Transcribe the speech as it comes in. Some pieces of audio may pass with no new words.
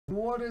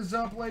What is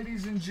up,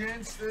 ladies and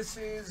gents? This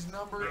is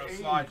number 8.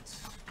 Slide.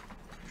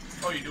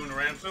 Oh, you doing the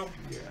Rams still?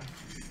 Yeah.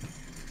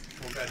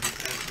 Well, guys,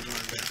 thanks for doing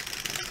that.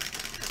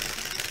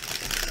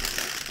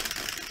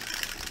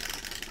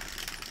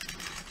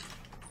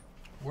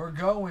 We're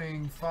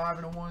going 5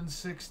 and a 1,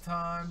 6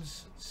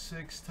 times,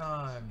 6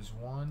 times.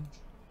 1,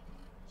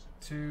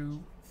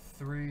 2,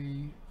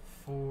 3,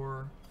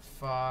 4,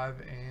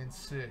 5, and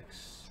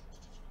 6.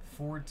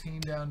 14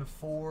 down to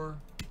 4.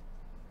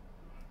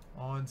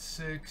 On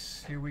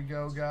 6. Here we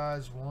go,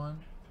 guys. 1,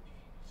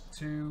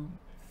 2,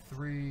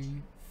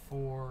 3,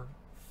 4,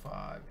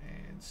 5,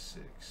 and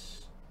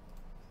 6.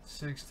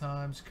 6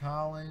 times.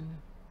 Colin.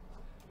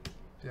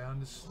 Down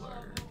to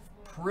Slurve.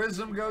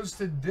 Prism goes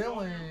to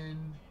Dylan.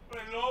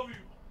 I love you.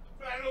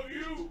 I love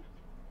you.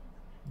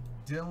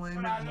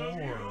 Dylan I love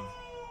Moore. you.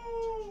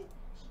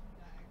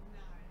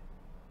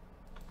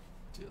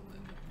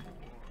 Dylan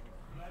Moore.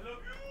 I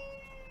love you.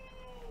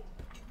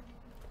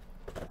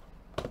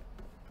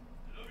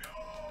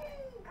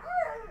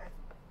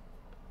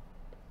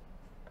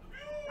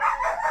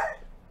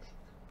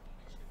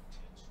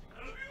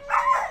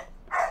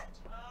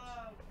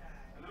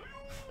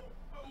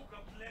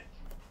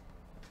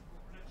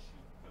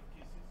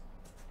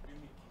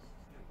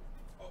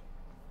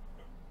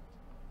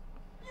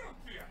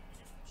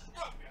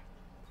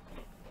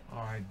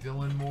 All right,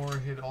 Dylan Moore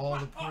hit all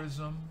the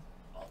Prism.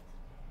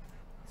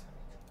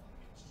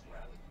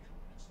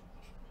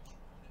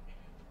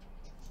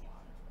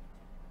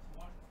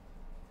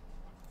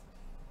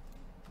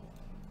 Boom,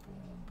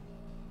 boom, boom.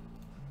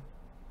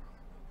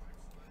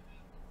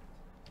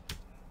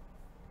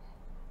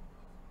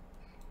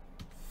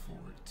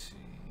 14.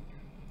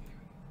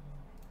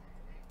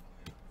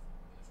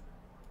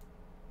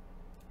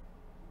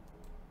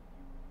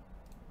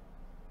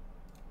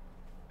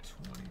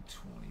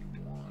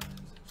 2021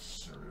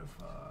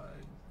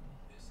 certified.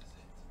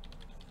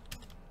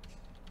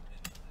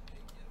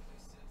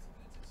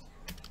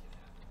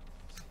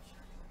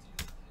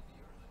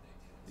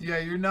 Yeah,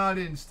 you're not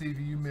in,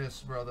 Stevie. You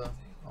missed, brother.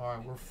 All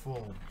right, we're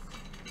full.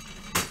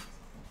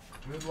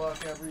 Good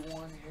luck,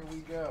 everyone. Here we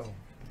go.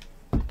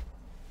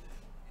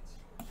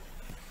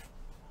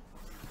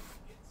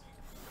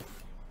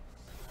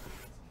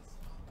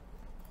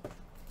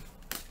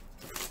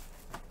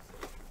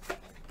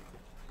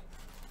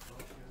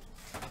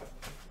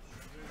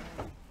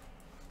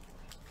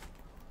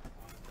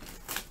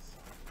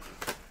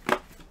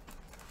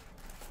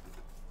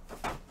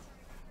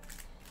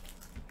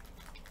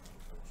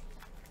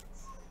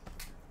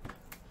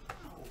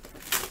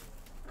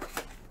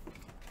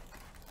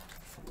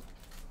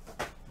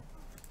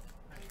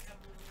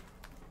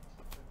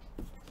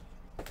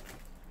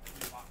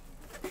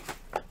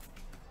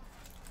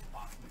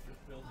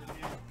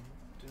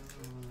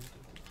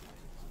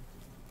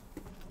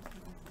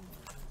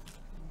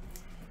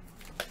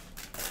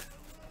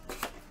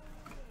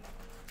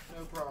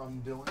 No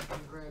problem, Dylan.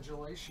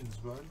 Congratulations,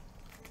 bud.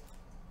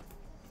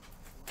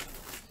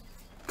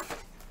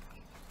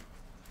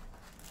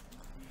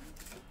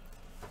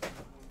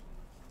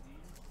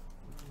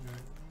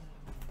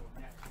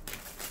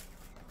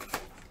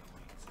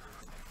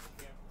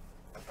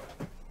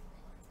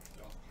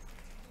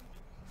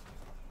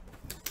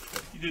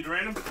 You did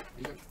random?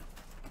 Yep.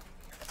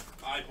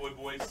 All right,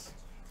 boys. Let's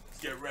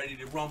get ready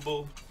to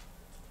rumble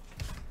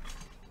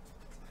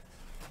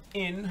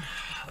in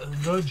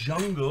the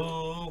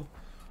jungle.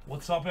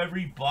 What's up,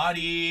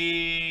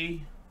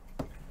 everybody?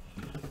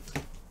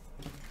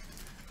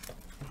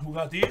 Who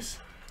got these?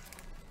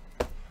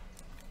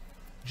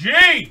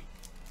 G!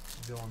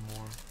 Dylan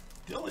Moore.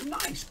 Dylan,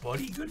 nice,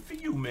 buddy. Good for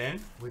you,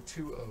 man. With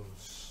 2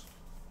 O's.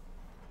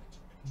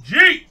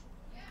 G!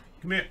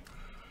 Come here.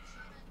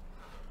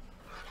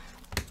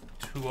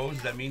 2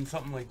 O's, that means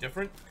something like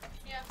different?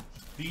 Yeah.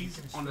 These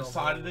on the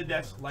side of the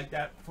desk like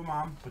that for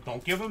mom, but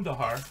don't give them to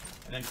her,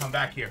 and then come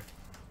back here.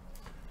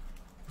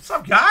 What's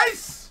up,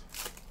 guys?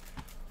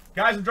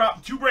 Guys, I'm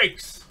dropping 2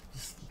 breaks.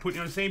 Just putting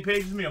you on the same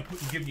page as me. I'm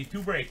giving you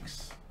 2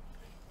 breaks.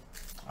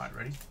 All right,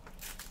 ready?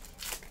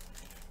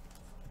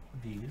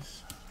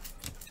 These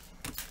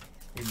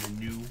in the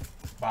new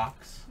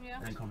box,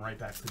 and then come right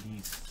back to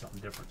these,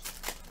 something different.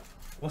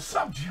 What's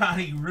up,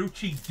 Johnny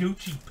Rucci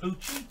Doochie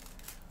Poochie?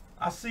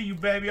 I see you,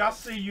 baby. I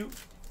see you.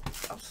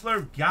 Up,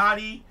 Slurve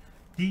Gotti,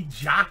 D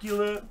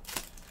Jocular,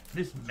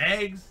 Miss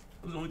Megs.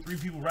 There's only 3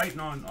 people writing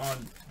on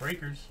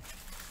breakers.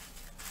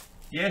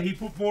 Yeah, he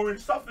put more in.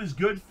 Stuff is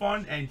good,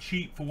 fun, and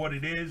cheap for what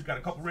it is. Got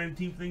a couple random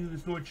team things in the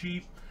store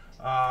cheap.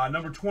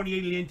 Number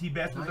 28 at NT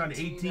Best was on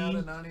 18. 19 out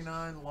of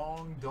 99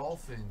 long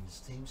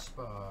Dolphins. Team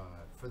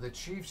spot. For the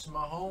Chiefs,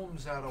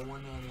 Mahomes out of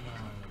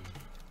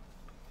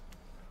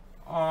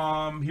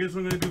 199. Here's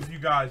what I'm going to do for you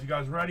guys. You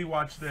guys ready?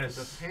 Watch this.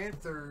 For the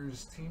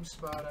Panthers, team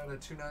spot out of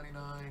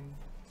 299.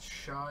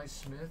 Shy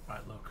Smith. All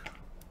right, look.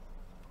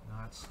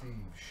 Not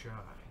Steve. Shy.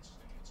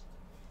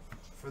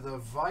 For the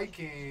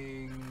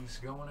Vikings,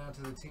 going out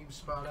to the team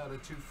spot out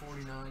of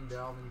 249,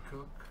 Dalvin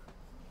Cook.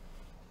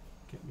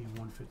 Get me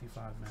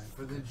 155, man.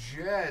 For the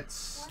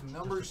Jets,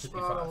 number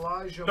spot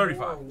Elijah 35.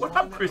 Moore, What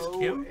up, Chris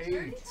Kim?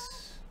 108.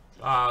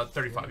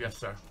 35, yes,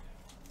 sir.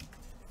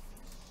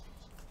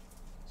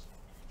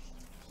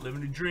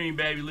 Living the dream,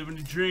 baby. Living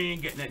the dream.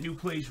 Getting that new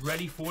place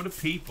ready for the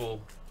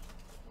people.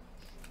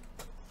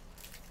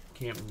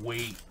 Can't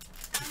wait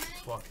to get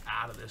the fuck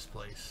out of this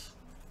place.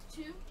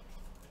 2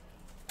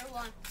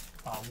 or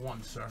 1?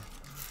 1, sir.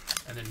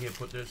 And then here,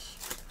 put this.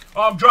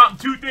 Oh, I'm dropping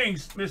 2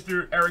 things,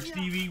 Mr. Eric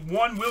Stevie.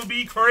 1 will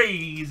be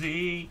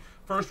crazy.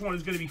 First one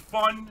is going to be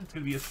fun. It's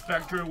going to be a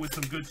Spectra with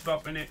some good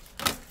stuff in it.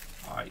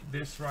 All right,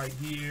 this right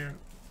here.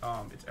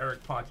 It's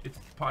Eric Pache. It's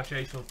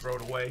Pache, so throw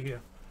it away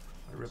here.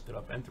 I ripped it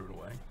up and threw it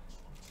away.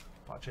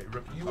 Pache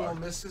ripped it. You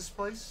won't miss this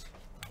place?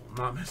 I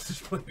will not miss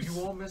this place. You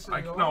won't miss it I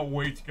at all? cannot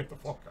wait to get the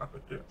fuck out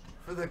of here.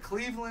 For the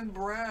Cleveland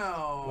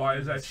Browns. Why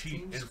is that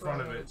sheet in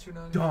front of it?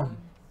 Dumb.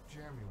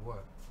 Jeremy,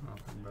 what?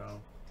 Nothing, bro.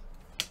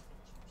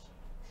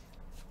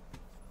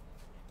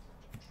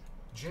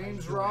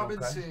 James doing,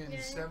 Robinson, okay?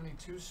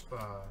 72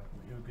 spot.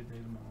 You have a good day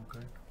tomorrow,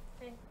 okay?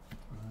 Okay.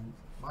 Alright.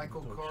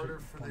 Michael Don't Carter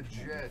shit, for the punch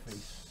me in the Jets.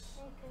 face.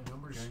 Okay.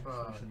 Number Okay?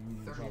 spot, Especially you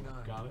need to 39.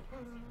 drop it. Got it?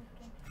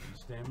 Okay.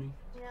 Understand me?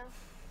 Yeah.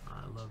 I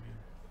love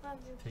you. Love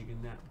you. Take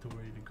a nap till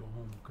ready to go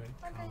home, okay?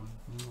 Okay.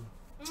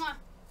 Mwah. Mwah.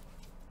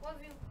 Love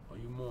you. Oh,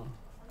 you more.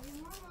 Love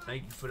you, Mama.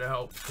 Thank you for the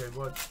help, okay,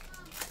 bud?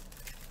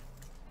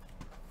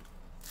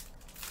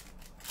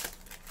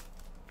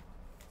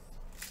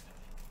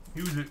 He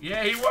was,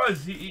 yeah, he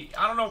was.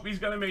 I don't know if he's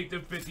gonna make the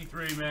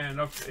 53, man.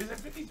 Is it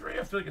 53?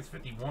 I feel like it's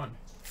 51.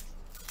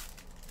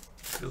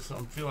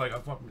 Feel like I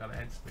fucking got a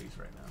headspace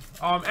right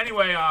now.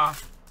 Anyway, I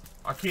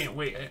can't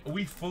wait.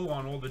 We full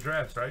on all the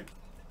drafts, right?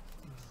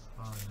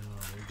 Oh no,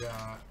 we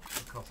got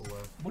a couple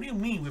left. What do you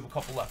mean we have a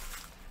couple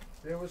left?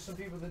 There was some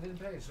people that didn't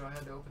pay, so I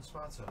had to open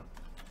spots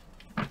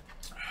up.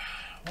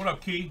 What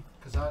up, Key?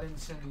 Because I didn't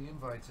send the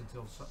invites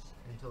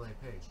until they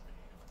paid.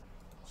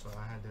 So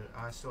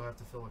I still have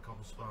to fill a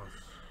couple spots.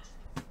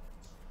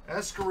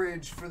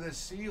 Escaridge for the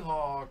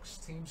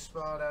Seahawks, team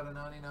spot out of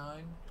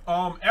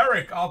 99.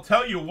 Eric, I'll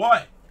tell you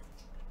what.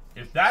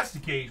 If that's the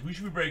case, we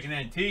should be breaking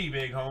NT,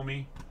 big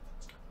homie.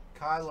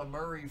 Kyler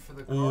Murray for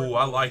the Cardinals. Ooh,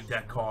 I like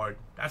that card.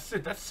 That's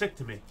it. That's sick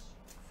to me.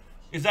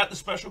 Is that the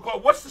special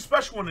card? What's the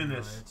special one in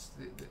this?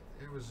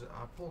 It was.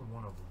 I pulled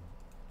one of them.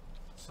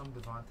 Some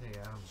Devontae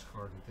Adams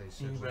card that they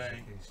said was the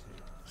case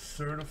here.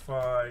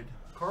 Certified.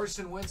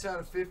 Carson Wentz out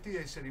of 50.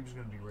 They said he was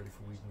going to be ready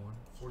for week 1.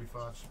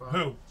 45 spot.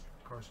 Who?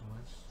 Carson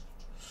Wentz.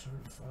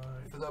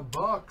 Certified. For the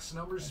Bucks,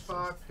 number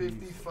spot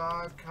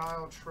 55.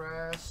 Kyle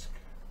Trask.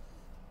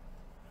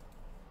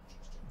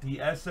 The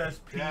Dak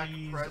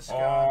SSPs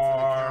Prescott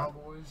are for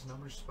the Cowboys,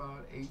 number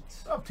spot 8.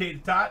 up to the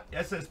top.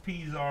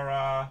 SSPs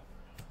are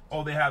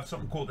oh, they have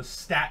something called a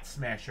Stat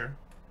Smasher.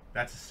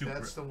 That's a super.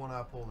 That's the one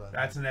I pulled out.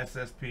 That's an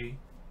SSP.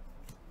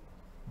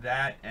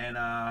 That and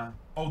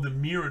oh, the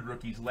mirrored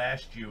rookies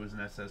last year was an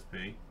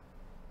SSP.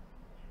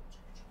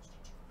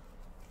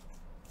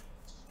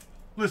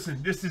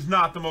 Listen, this is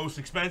not the most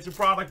expensive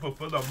product, but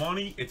for the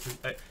money, it's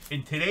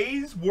in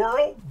today's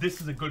world,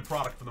 this is a good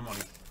product for the money.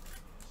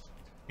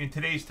 In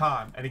today's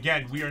time, and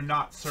again, we are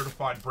not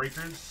certified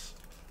breakers.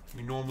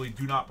 We normally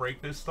do not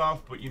break this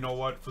stuff, but you know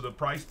what? For the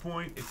price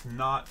point, it's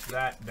not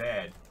that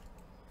bad.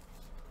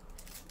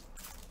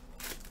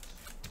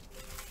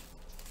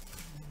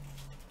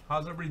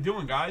 How's everybody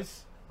doing,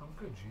 guys? I'm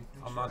good, G. Thanks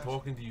I'm for not asking.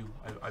 talking to you.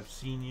 I've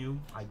seen you.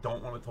 I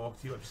don't want to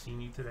talk to you. I've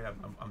seen you today.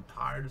 I'm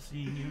tired of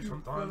seeing you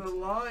sometimes. For the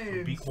Lions,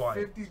 So be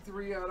quiet.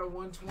 53 out of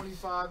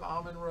 125.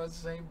 Amon-Ra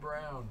St.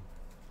 Brown.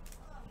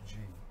 G.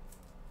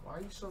 Why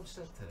are you so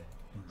upset today?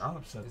 I'm not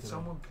upset Did today.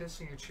 someone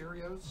piss in your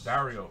Cheerios?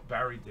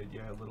 Barry did,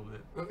 yeah, a little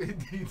bit. He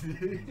did.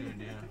 He did,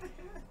 yeah.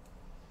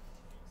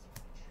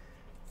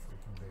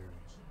 Freaking Barry.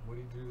 What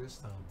did he do this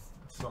time?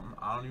 Something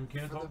I don't even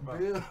care to For talk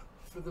the about.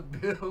 For the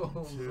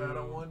Bills, To out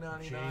of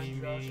 199,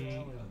 Jamie, Josh and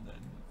Allen.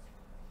 then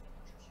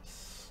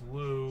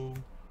Slew.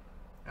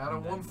 Out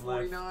of and then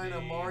 149, Lefty,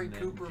 Amari and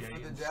then Cooper Jay for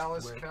the and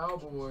Dallas Split.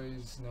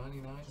 Cowboys,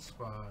 99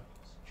 spot.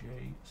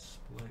 Jay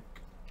Splick.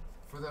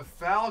 For the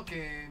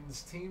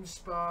Falcons, team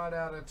spot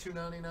out of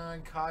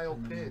 299, Kyle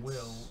And then Pitts.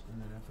 Will,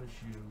 and then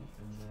FSU,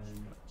 and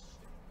then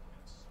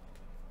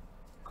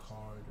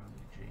card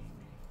under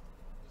Jamie.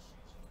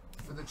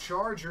 For the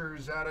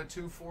Chargers, out of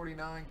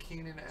 249,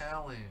 Keenan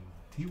Allen.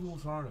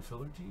 T-Wolves aren't a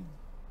filler team?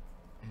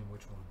 And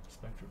which one?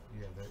 Spectrum?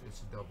 Yeah,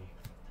 it's a double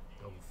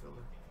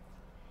filler.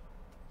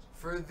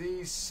 For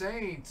the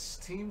Saints,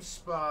 team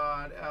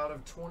spot out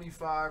of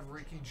 25,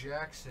 Ricky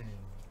Jackson.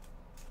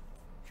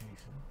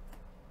 Jason.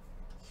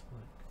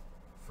 Splick.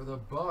 For the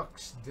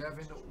Bucks,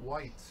 Devin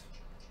White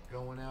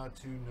going out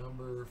to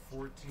number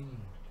 14.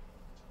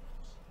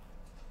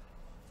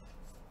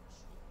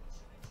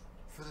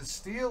 For the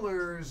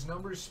Steelers,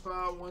 number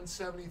spot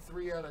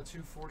 173 out of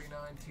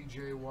 249,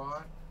 TJ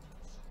Watt.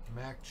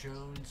 Mac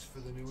Jones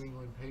for the New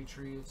England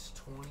Patriots,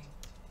 20.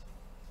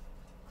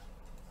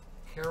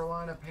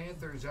 Carolina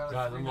Panthers out of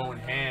Guys, I'm going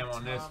 399, ham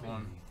on this Tommy.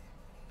 one.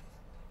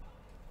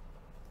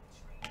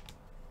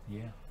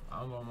 Yeah,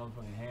 I'm going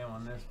motherfucking ham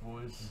on this,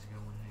 boys. He's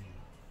going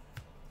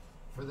ham.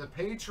 For the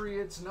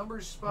Patriots,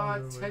 number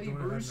spot, Teddy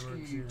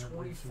Bruschi,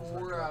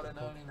 24 out of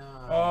 99.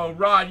 Oh,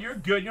 Rod, you're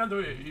good. You don't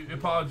have to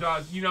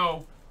apologize. You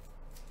know,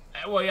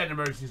 well, yeah, an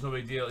emergency is no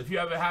big deal. If you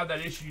ever have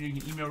that issue, you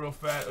can email real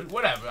fast.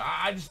 Whatever.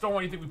 I just don't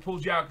want anything we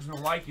pulled you out because we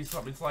don't like you.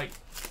 Something. It's like,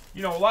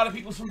 you know, a lot of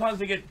people sometimes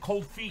they get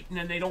cold feet and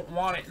then they don't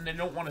want it and they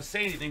don't want to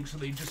say anything, so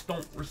they just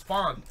don't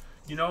respond.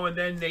 You know, and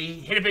then they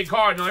hit a big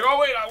card and they're like, oh,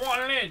 wait, I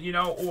want it in, you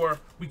know, or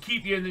we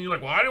keep you and then you're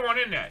like, well, I didn't want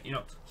in that, you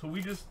know. So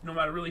we just, no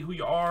matter really who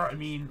you are, I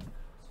mean,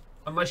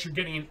 unless you're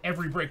getting in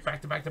every break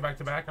back to back to back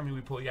to back, I mean,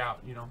 we pull you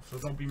out, you know. So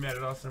don't be mad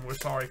at us and we're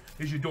sorry.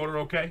 Is your daughter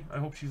okay? I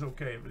hope she's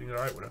okay. Everything's all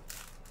right with her.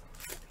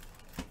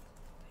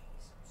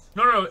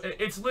 No,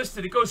 it's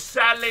listed. It goes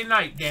Saturday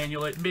night,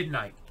 Daniel, at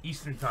midnight,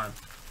 Eastern time.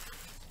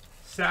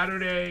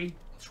 Saturday,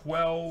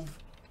 12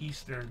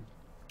 Eastern.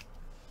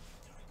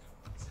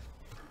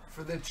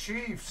 For the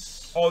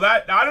Chiefs. Oh,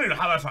 that, I don't even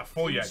know how that's not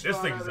full yet. This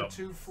thing's a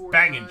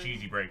banging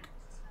cheesy break.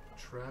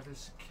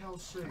 Travis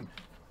Kelce.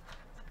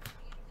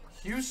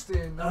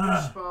 Houston,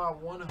 number spot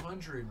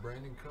 100,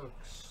 Brandon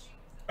Cooks.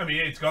 I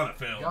mean, it's gonna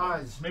fill.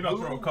 Guys, maybe I'll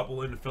throw a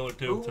couple in the filler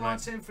too who tonight.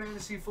 wants in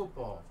fantasy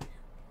football?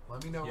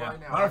 Let me know right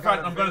now. Matter of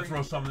fact, I'm gonna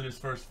throw some in this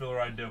first filler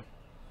I do.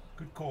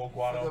 Good call,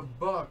 Guado. For the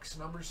Bucks,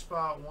 number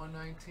spot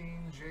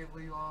 119, Jay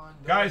Leon.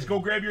 Guys, go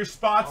grab your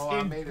spots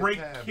in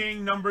Break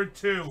King number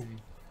 2.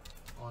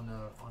 On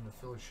the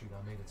filler sheet,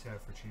 I made a tab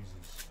for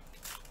cheeses.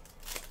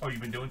 Oh,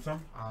 you've been doing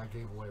some? I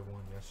gave away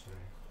one yesterday.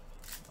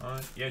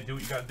 Yeah, do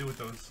what you gotta do with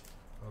those.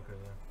 Okay,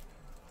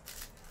 yeah.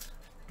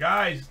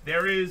 Guys,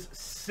 there is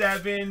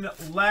 7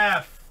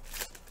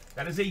 left.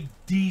 That is a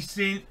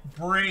decent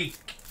break.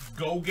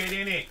 Go get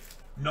in it.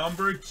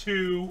 Number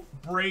 2,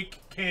 Break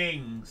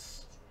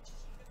Kings.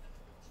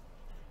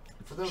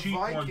 For the cheap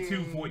Vikings, one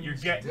too for what you're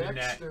getting in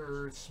that.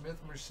 Dexter Smith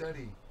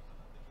Mercedes.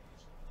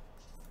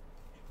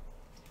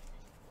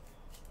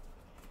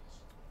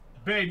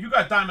 Babe, you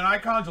got diamond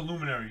icons or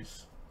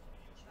luminaries?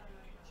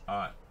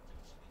 Alright.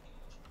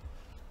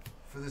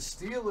 For the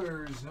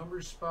Steelers,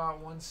 number spot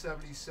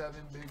 177,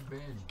 Big Ben.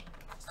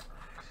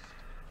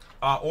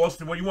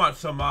 Austin, what do you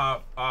want?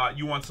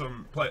 You want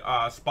some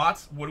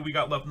spots? What do we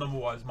got left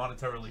number-wise,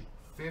 monetarily?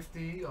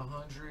 50,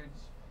 100,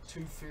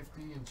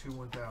 250, and 2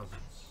 1000s.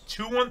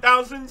 2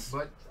 1000s?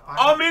 But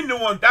I'm in the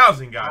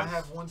 1000, guys. I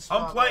have one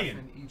spot I'm playing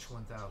in each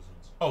 1000s.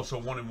 Oh, so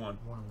 1 and 1.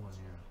 1 and 1,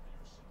 yeah.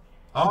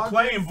 I'm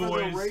playing,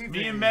 boys.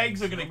 Me and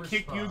Megs are gonna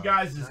kick you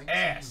guys'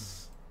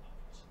 ass.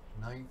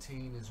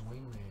 19 is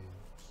Wingman.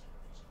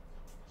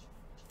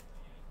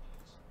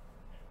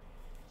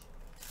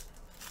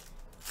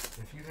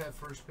 If you had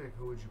first pick,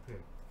 who would you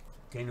pick?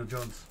 Daniel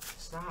Jones.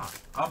 Stop.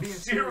 I'm being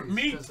serious.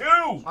 Me because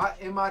too.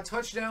 In my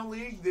touchdown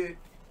league, that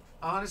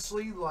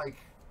honestly, like,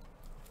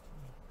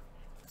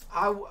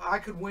 I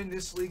could win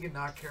this league and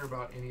not care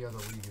about any other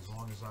league as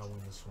long as I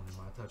win this one in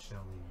my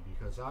touchdown league,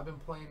 because I've been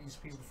playing these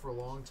people for a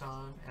long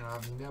time and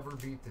I've never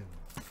beat them.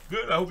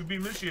 Good. I hope you beat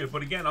them this year.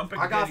 But again, I'm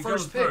picking. I got Daniel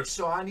Jones pick, first.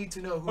 so I need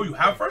to know who. Oh, you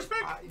have first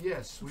pick?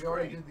 Yes, we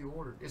already did the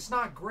order. It's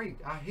not great.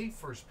 I hate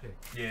first pick.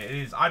 Yeah, it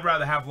is. I'd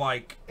rather have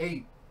like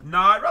 8.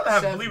 Nah, I'd rather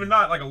have, 7. believe it or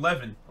not, like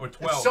 11 or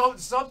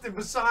 12. Something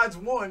besides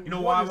 1. You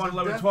know why I want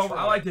 11 and 12?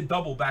 I like the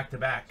double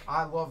back-to-back.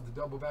 I love the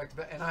double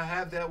back-to-back, and I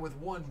have that with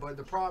 1, but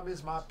the problem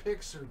is my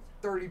picks are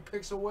 30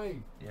 picks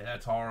away. Yeah,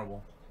 that's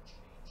horrible.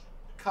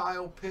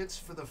 Kyle Pitts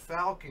for the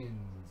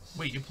Falcons.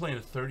 Wait, you're playing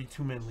a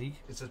 32-man league?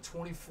 It's a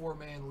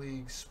 24-man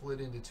league split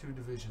into 2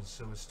 divisions,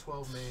 so it's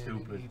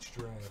 12-man in each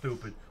draft.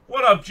 Stupid.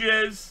 What up,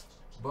 Jizz?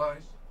 But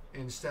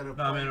instead of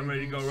man, I'm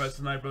ready to go rest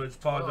tonight, brother. Just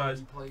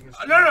apologize.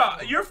 No,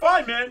 you're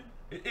fine, man.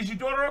 Is your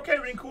daughter okay?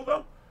 Everything cool,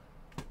 though?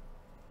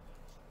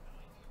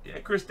 Yeah,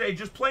 Chris Day,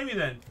 just play me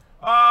then.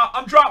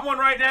 I'm dropping one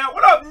right now.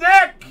 What up,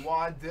 Nick?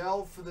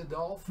 Waddell for the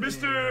Dolphins.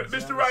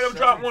 Mr. Right, I'm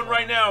dropping one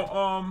right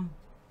now.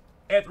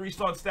 After he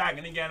starts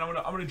stacking again, I'm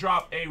gonna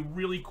drop a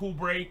really cool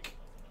break.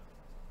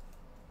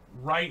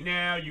 Right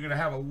now, you're gonna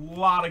have a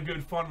lot of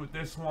good fun with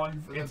this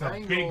one. For it's the a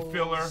Bengals, big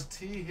filler.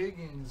 T.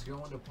 Higgins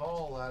going to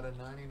Paul out of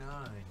 99.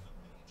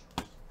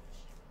 I'm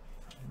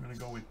gonna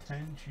go with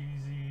 10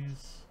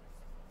 cheesies.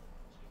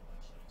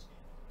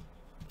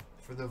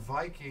 For the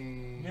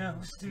Vikings, yeah,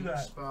 let's do that.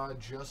 Spot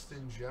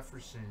Justin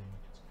Jefferson.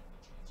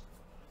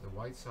 The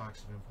White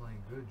Sox have been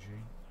playing good, G.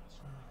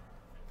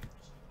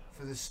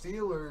 For the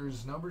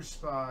Steelers, number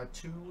spot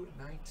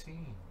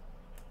 219.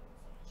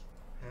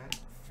 Pat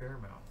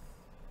Fairmouth.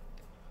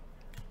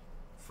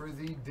 For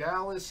the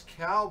Dallas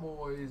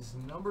Cowboys,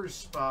 number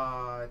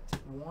spot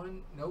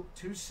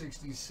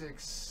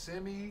 266.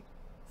 Semi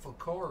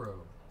Fakaro.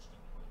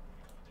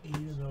 8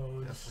 of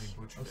those. Definitely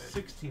butchered that.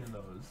 16 of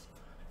those.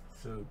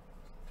 So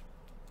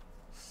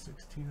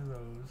 16 of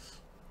those.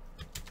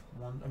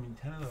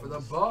 10 of those. For the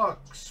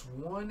Bucks,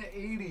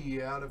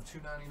 180 out of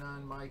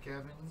 299, Mike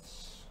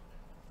Evans.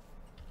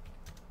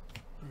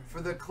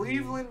 For the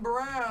Cleveland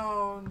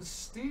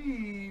Browns,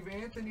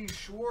 Anthony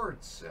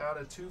Schwartz out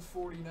of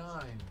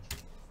 249.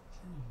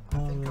 I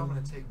think I'm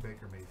going to take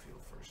Baker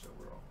Mayfield first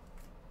overall.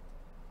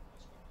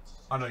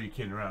 I know you're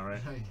kidding around,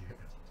 right?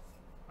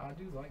 Yeah. I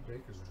do like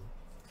Baker,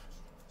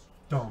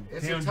 though. dumb.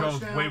 It's Daniel a Jones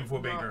touchdown. way before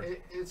No, Baker.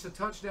 it's a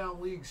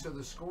touchdown league, so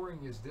the scoring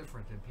is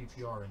different than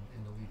PPR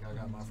in the league. I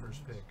got my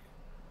first pick.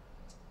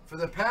 For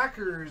the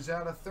Packers,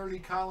 out of 30,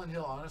 Colin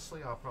Hill.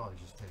 Honestly, I'll probably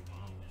just take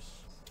Mahomes.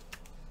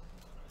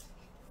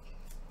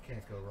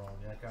 Can't go wrong.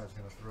 That guy's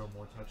going to throw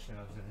more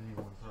touchdowns than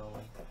anyone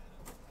throwing.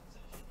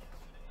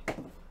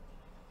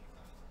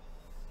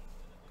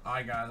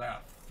 Alright, guys, I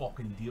got a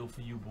fucking deal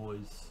for you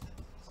boys.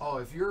 Oh,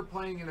 if you're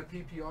playing in a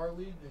PPR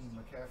league, then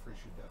McCaffrey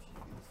should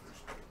definitely be the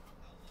first pick.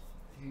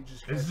 He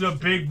just This is a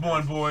big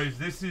one, boys.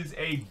 This is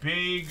a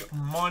big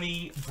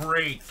money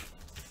break.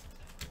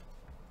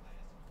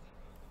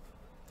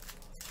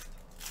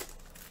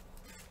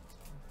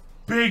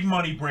 Big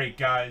money break,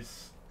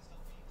 guys.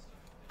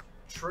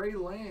 Trey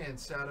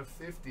Lance out of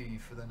 50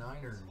 for the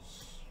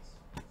Niners.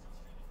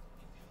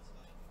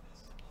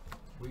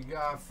 We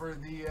got for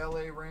the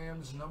LA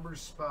Rams number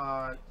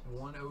spot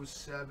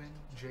 107,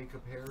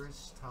 Jacob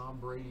Harris. Tom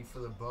Brady for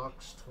the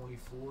Bucks,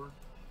 24.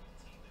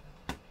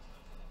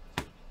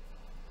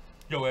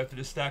 Yo, after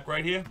this stack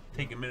right here,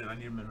 take a minute. I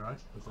need a minute, right?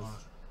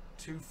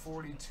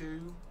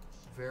 242,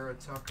 Vera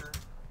Tucker.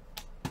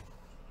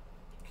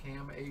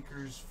 Cam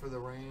Akers for the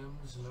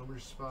Rams, number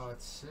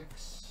spot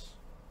 6.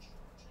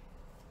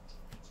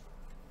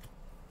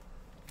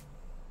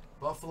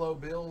 Buffalo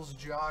Bills,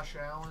 Josh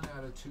Allen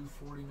out of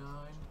 249.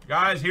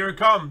 Guys, here it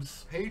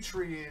comes.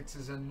 Patriots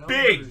is a number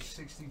Big.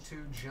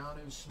 62,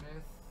 Jonnu Smith.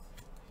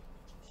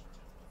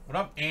 What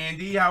up,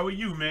 Andy? How are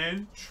you,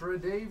 man?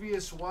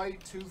 Tre'Davious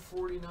White,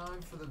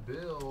 249 for the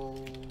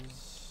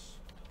Bills.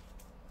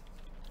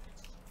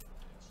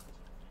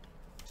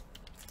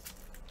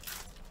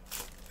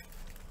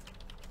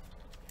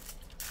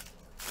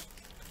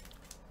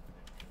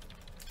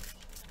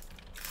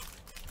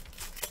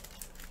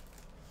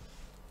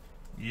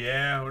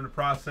 Yeah, we're in the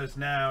process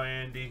now,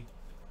 Andy.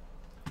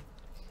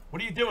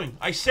 What are you doing?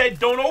 I said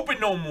don't open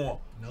no more.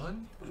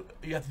 None?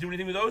 You have to do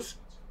anything with those?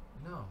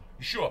 No.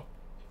 You sure?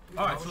 Yeah,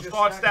 All I right, was so just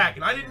start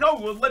stacking. I didn't know.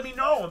 Well, let me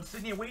know. I'm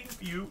sitting here waiting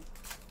for you.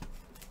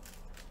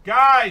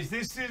 Guys,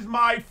 this is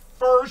my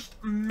first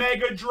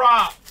mega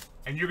drop,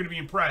 and you're going to be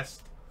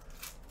impressed.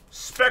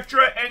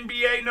 Spectra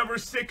NBA number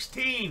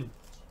 16.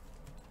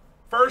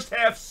 First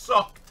half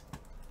sucked.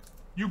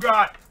 You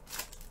got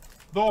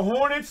the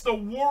Hornets, the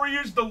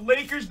Warriors, the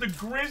Lakers, the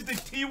Grizz, the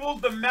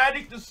T-Wolves, the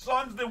Magic, the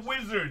Suns, the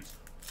Wizards.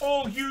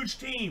 All huge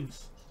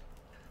teams.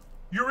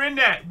 You're in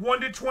that.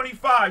 1 to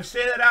 25.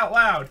 Say that out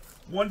loud.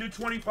 1 to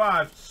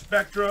 25.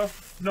 Spectra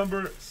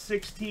number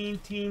 16.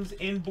 Teams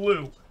in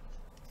blue.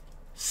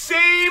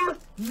 Same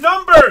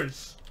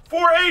numbers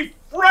for a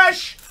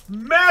fresh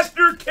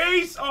master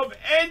case of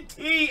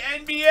NT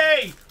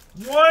NBA.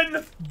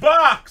 1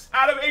 box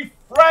out of a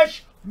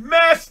fresh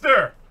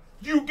master.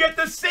 You get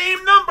the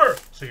same number.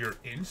 So you're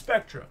in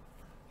Spectra.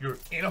 You're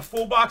in a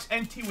full box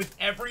NT with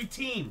every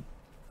team.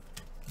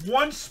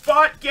 1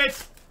 spot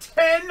gets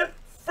 10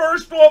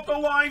 first off the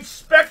line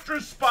Spectra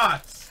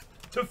spots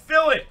to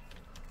fill it.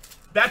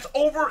 That's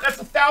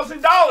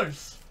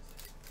 $1,000.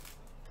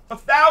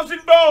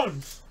 1,000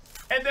 bones.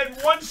 And then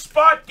 1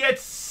 spot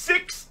gets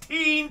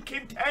 16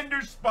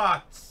 contender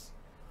spots.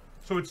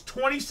 So it's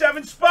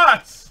 27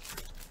 spots.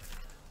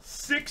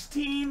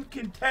 16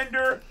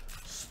 contender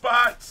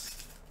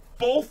spots,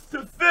 both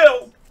to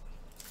fill.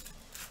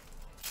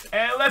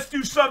 And let's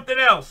do something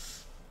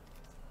else.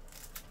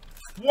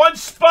 1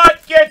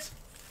 spot gets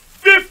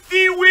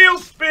 50 wheel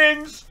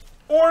spins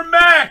or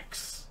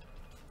max.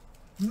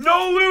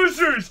 No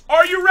losers.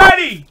 Are you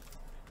ready?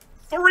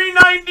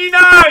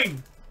 $3.99.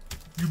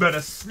 You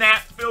better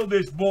snap fill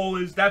this,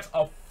 ballers. That's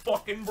a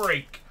fucking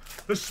break.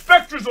 The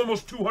Spectra's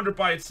almost 200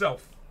 by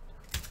itself.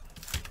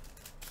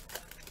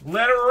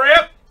 Let it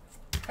rip.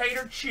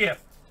 Tater chip.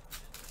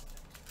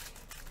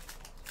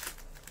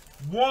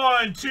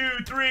 1, 2,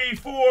 3,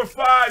 4,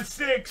 5,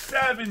 6,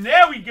 7.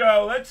 There we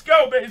go. Let's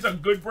go. It's a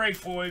good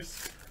break,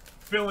 boys.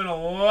 Filling a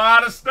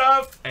lot of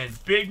stuff and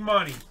big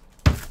money.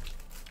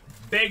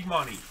 Big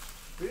money.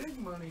 Big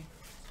money.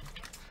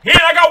 Here,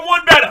 I got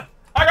one better.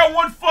 I got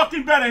one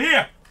fucking better.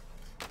 Here.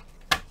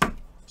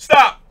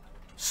 Stop.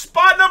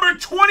 Spot number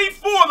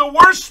 24, the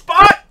worst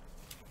spot.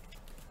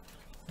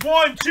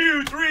 1,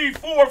 2, 3,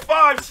 4,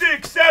 5,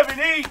 6, 7,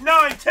 8,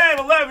 9, 10,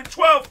 11,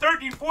 12,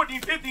 13,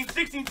 14, 15,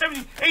 16,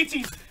 17,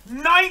 18,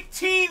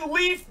 19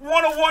 Leaf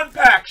 101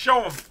 pack.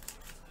 Show them.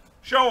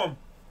 Show them.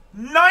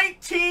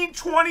 19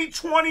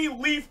 2020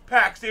 Leaf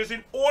packs. There's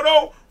an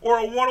auto or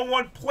a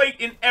 101 plate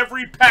in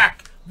every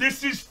pack.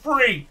 This is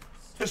free.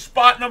 To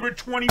spot number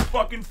 20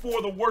 fucking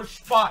 4, the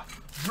worst spot.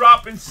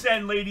 Drop and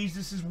send, ladies.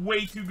 This is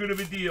way too good of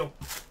a deal.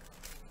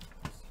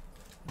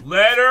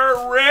 Let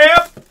her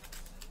rip.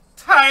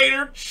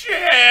 Tighter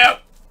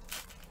chip.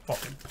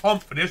 Fucking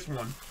pumped for this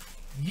one.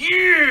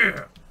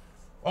 Yeah.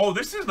 Oh,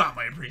 this is not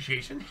my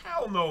appreciation.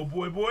 Hell no,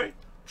 boy.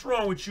 What's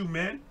wrong with you,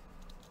 man?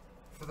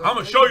 I'm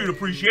gonna show you the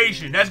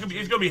appreciation. It's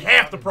gonna be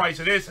half the price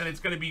of this, and it's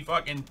gonna be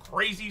fucking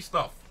crazy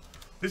stuff.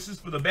 This is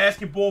for the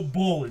basketball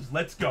ballers.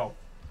 Let's go.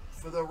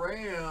 For the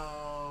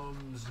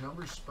Rams,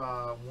 number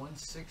spot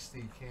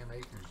 160, Cam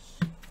Akers.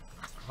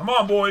 Come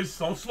on, boys.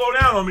 Don't slow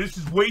down on me. This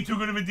is way too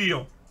good of a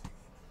deal.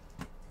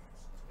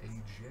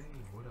 AJ,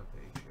 what up,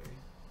 AJ?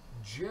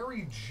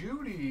 Jerry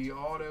Jeudy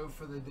auto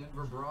for the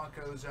Denver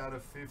Broncos out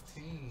of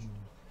 15.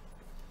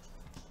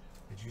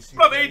 Did you see?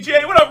 What up,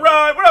 AJ? What up,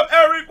 Rod? What up,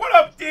 Eric? What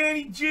up,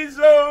 Danny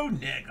Jizzo?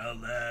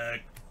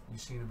 Nicolette. You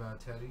seen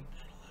about Teddy?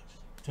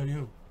 Teddy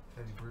who?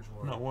 Teddy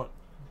Bridgewater. No, what?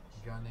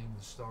 The guy named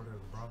the starter of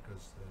the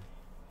Broncos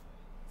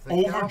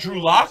today. Over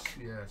Drew Lock?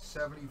 Yeah,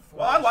 74.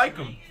 Well, I like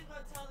him.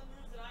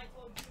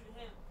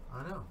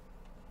 I know.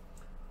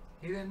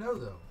 He didn't know,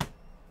 though.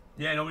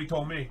 Yeah, nobody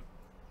told me.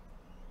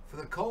 For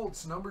the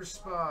Colts, number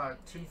spot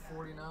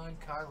 249,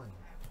 Kylan.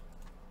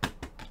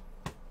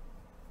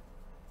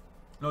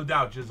 No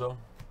doubt, Jizzo.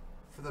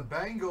 For the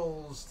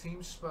Bengals,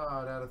 team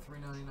spot out of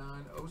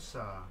 399,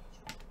 Osa.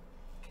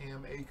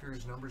 Cam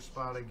Akers, number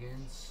spot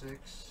again,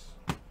 6.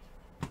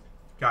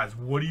 Guys,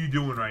 what are you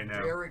doing right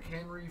now? Derrick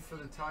Henry for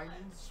the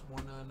Titans,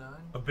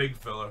 199. A big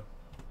filler.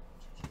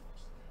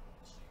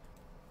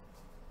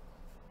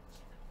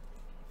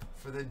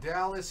 For the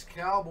Dallas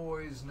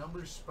Cowboys,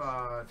 number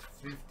spot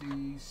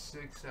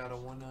 56 out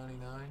of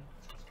 199.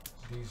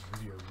 These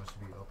videos must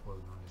be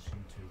uploading on his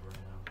YouTube right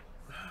now.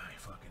 I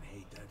fucking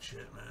hate that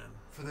shit, man.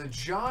 For the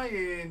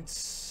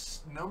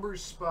Giants, number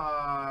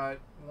spot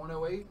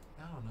 108.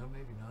 I don't know,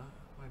 maybe not.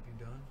 Might be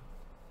done.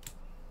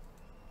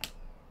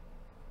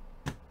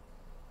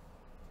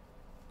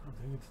 I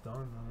think it's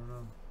done. I don't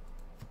know.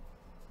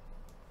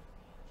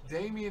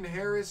 Damian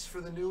Harris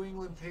for the New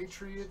England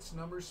Patriots,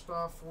 number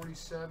spot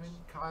 47.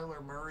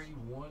 Kyler Murray,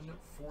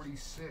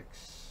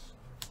 146.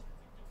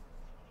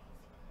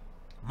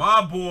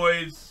 My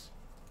boys.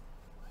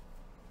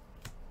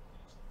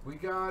 We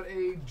got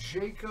a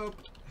Jacob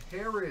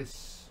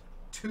Harris,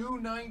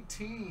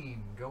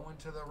 219, going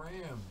to the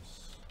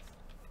Rams.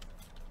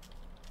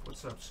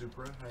 What's up,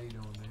 Supra? How you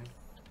doing, man?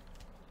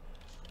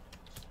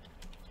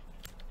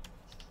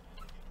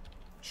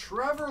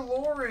 Trevor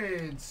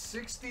Lawrence,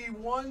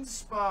 61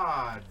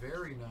 spot.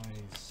 Very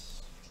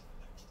nice.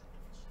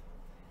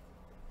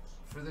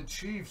 For the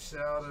Chiefs,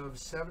 out of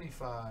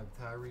 75,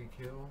 Tyreek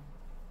Hill.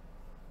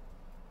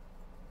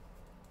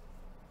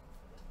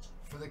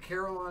 For the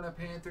Carolina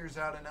Panthers,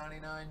 out of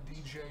 99,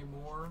 DJ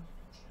Moore.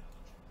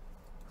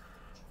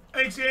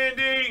 Thanks,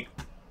 Andy.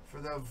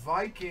 For the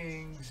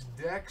Vikings,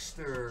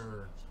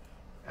 Dexter,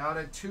 out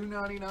of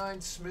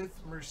 299, Smith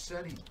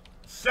Mercedes.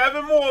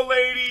 7 more,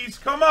 ladies.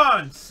 Come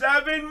on.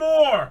 7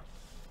 more.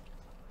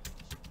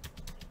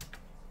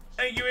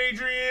 Thank you,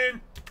 Adrian.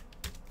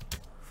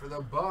 For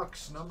the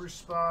Bucks, number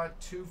spot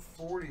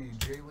 240,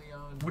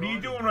 Jalen. What are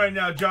you doing right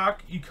now,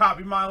 Jock? You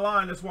copied my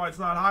line. That's why it's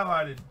not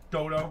highlighted,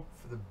 Dodo.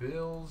 For the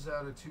Bills,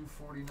 out of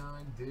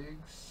 249,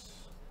 Diggs.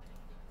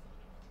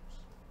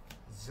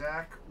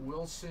 Zach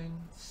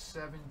Wilson,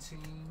 17.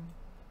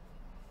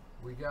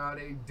 We got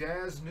a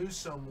Daz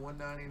Newsome,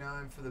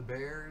 199 for the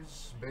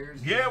Bears.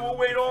 Yeah, we'll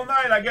wait all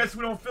night. I guess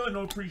we don't feel it.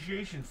 No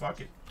appreciation.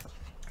 Fuck it.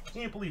 I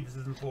can't believe this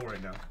isn't full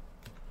right now.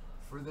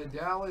 For the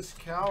Dallas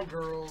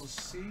Cowgirls,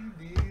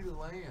 CD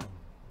Lamb.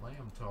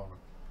 Lamb talk.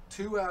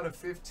 2 out of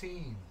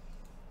 15.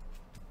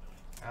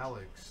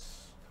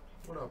 Alex.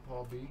 What up,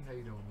 Paul B? How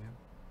you doing, man?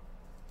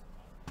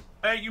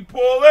 Thank you,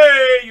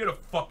 Paulie. You're the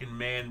fucking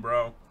man,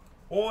 bro.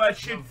 All that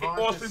shit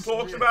Austin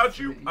talks about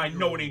you, I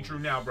know it ain't true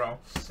now, bro.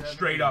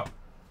 Straight up.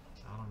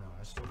 I don't know.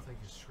 I still think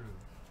it's true.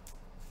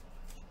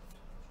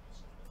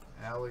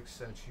 Alex,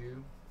 that's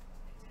you.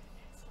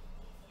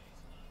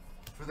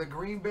 For the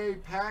Green Bay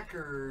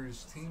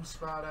Packers, team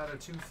spot out of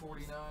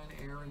 249,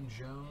 Aaron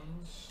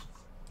Jones.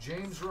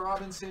 James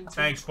Robinson.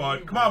 Thanks,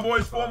 bud. Come on,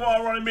 boys. 4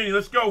 more running mini.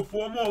 Let's go.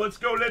 4 more. Let's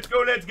go. Let's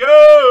go. Let's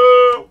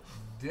go.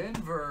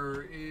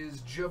 Denver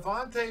is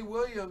Javonte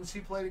Williams. He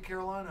played at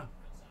Carolina.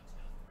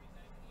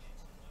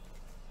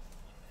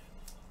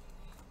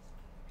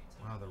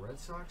 Wow, the Red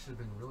Sox have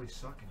been really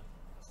sucking.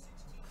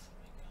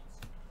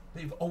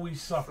 They've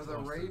always sucked. For the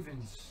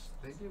Ravens,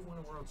 they did win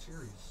a World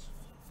Series.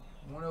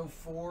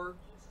 104,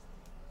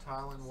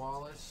 Tylan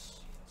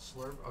Wallace,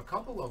 Slurp. A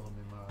couple of them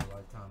in my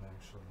lifetime,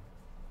 actually.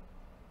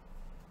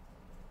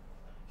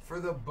 For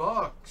the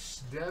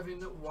Bucks,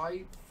 Devin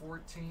White,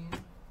 14.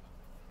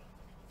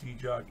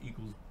 D-Jock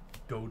equals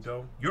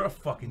Dodo. You're a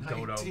fucking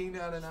Dodo. 19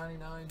 out of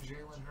 99,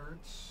 Jalen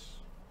Hurts.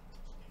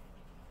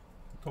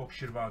 Talk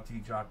shit about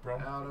D-Jock, bro.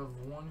 Out of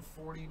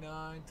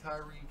 149,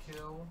 Tyreek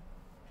Hill.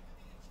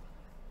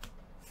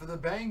 For the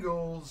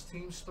Bengals,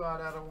 team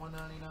spot out of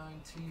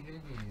 199, T.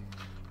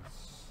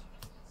 Higgins.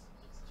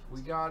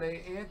 We got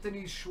a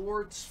Anthony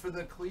Schwartz for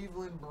the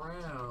Cleveland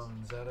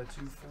Browns out of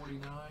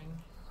 249.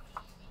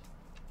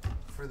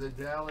 For the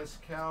Dallas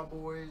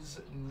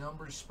Cowboys,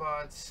 number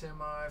spot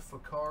semi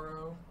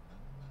Ficaro,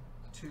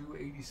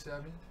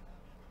 287.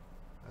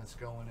 That's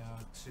going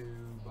out to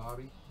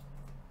Bobby.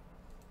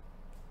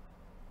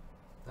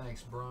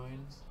 Thanks,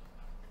 Brian.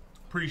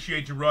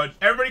 Appreciate you, Rud.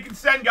 Everybody can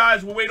send,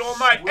 guys. We'll wait all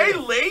night. Hey,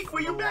 Lake,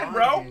 where you been,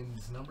 bro?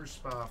 Number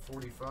spot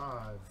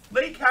 45.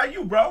 Lake, how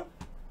you, bro?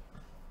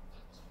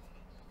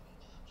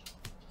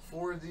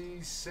 For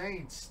the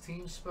Saints,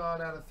 team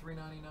spot out of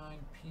 399,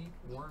 Pete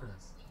Werner.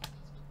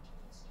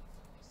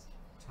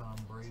 Tom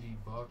Brady,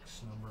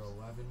 Bucks, number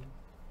 11.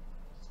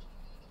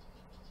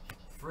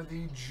 For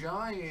the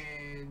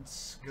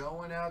Giants,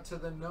 going out to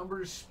the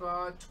number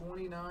spot,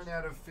 29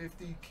 out of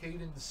 50,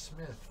 Caden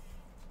Smith.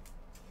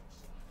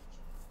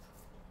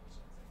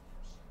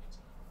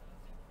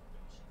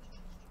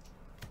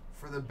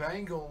 For the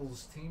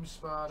Bengals, team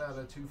spot out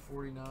of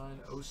 249,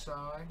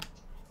 Osai.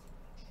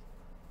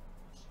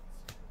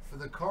 For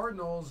the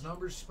Cardinals,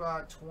 number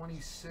spot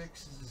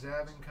 26 is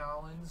Zavin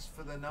Collins.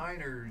 For the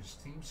Niners,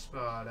 team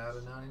spot out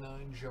of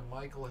 99,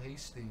 Jermichael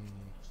Hasty.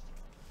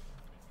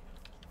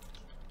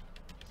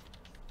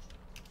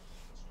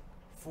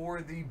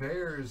 For the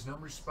Bears,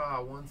 number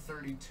spot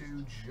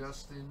 132,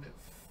 Justin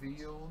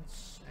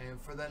Fields. And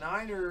for the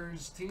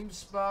Niners, team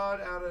spot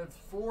out of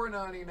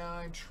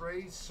 499,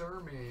 Trey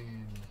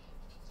Sermon.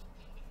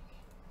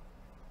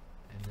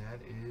 And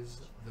that is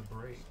the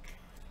break.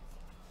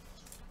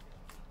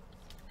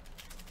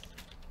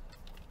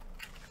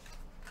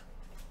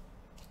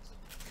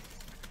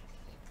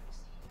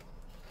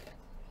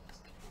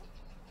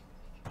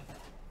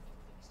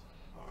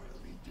 All right,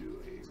 let me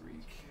do a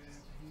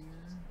recap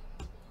here.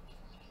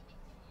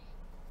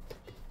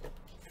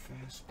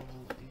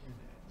 Fastball in at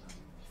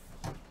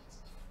 95.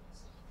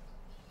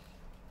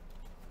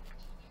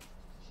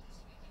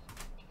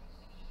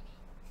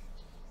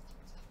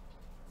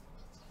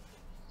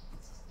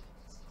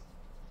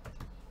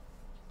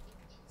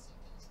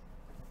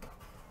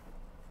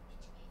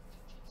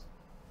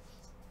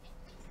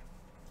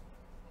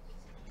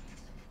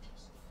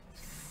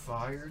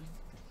 Fired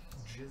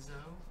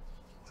Jizzo.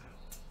 Wow.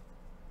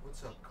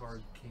 What's up,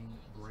 Card King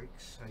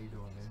Breaks? How you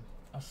doing, man?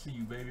 I see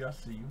you, baby. I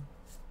see you.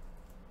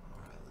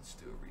 Alright, let's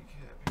do a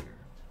recap here.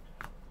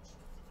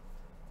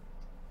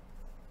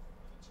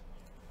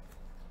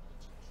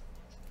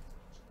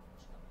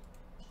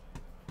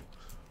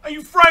 Hey,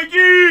 you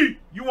Frankie!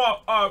 You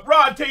want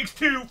Rod takes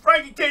 2,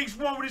 Frankie takes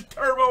 1 with his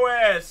turbo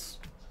ass.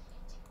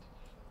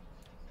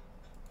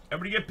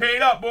 Everybody get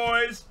paid up,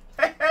 boys.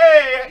 Hey,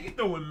 hey, how you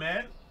doing,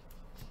 man?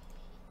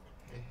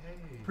 Hey, hey.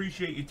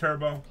 Appreciate you,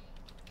 Turbo.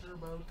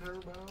 Turbo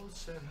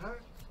said hi.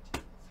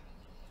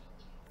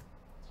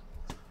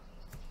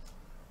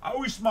 I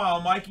always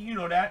smile, Mikey. You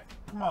know that.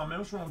 Come on, man.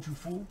 What's wrong with you,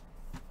 fool?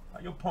 How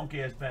your punk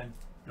ass been?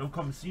 You don't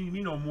come and see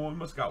me no more. You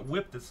must got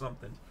whipped or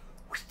something.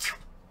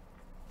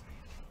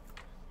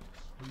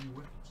 Who you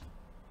with?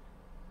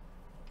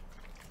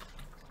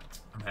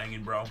 I'm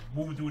hanging, bro.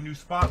 Moving to a new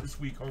spot this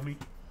week, homie.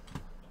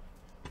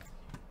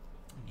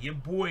 Yeah,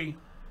 boy.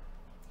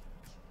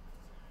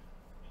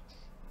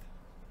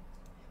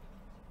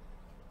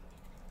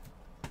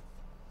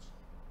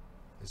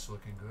 It's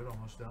looking good.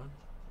 Almost done.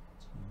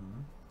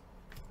 Mm-hmm.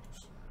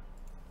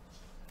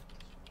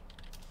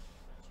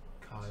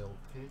 Kyle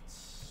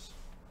Pitts.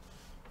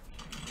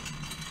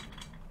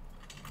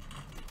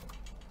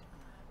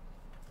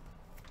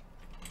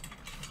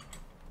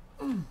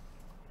 Elijah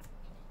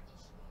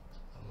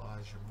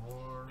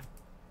Moore.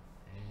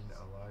 And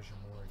Elijah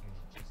Moore again.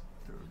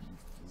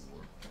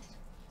 34.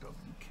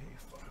 WK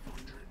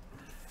 500.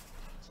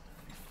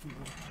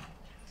 34.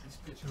 This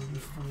pitch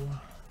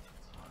 34.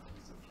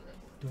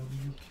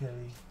 WK.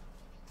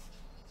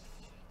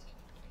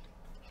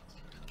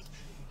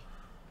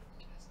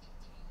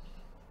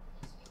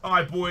 All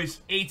right,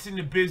 boys. 8's in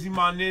the busy,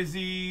 my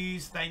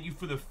nizzies. Thank you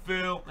for the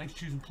fill. Thanks for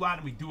choosing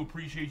Platinum. We do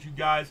appreciate you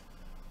guys.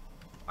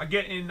 I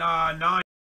get in 9.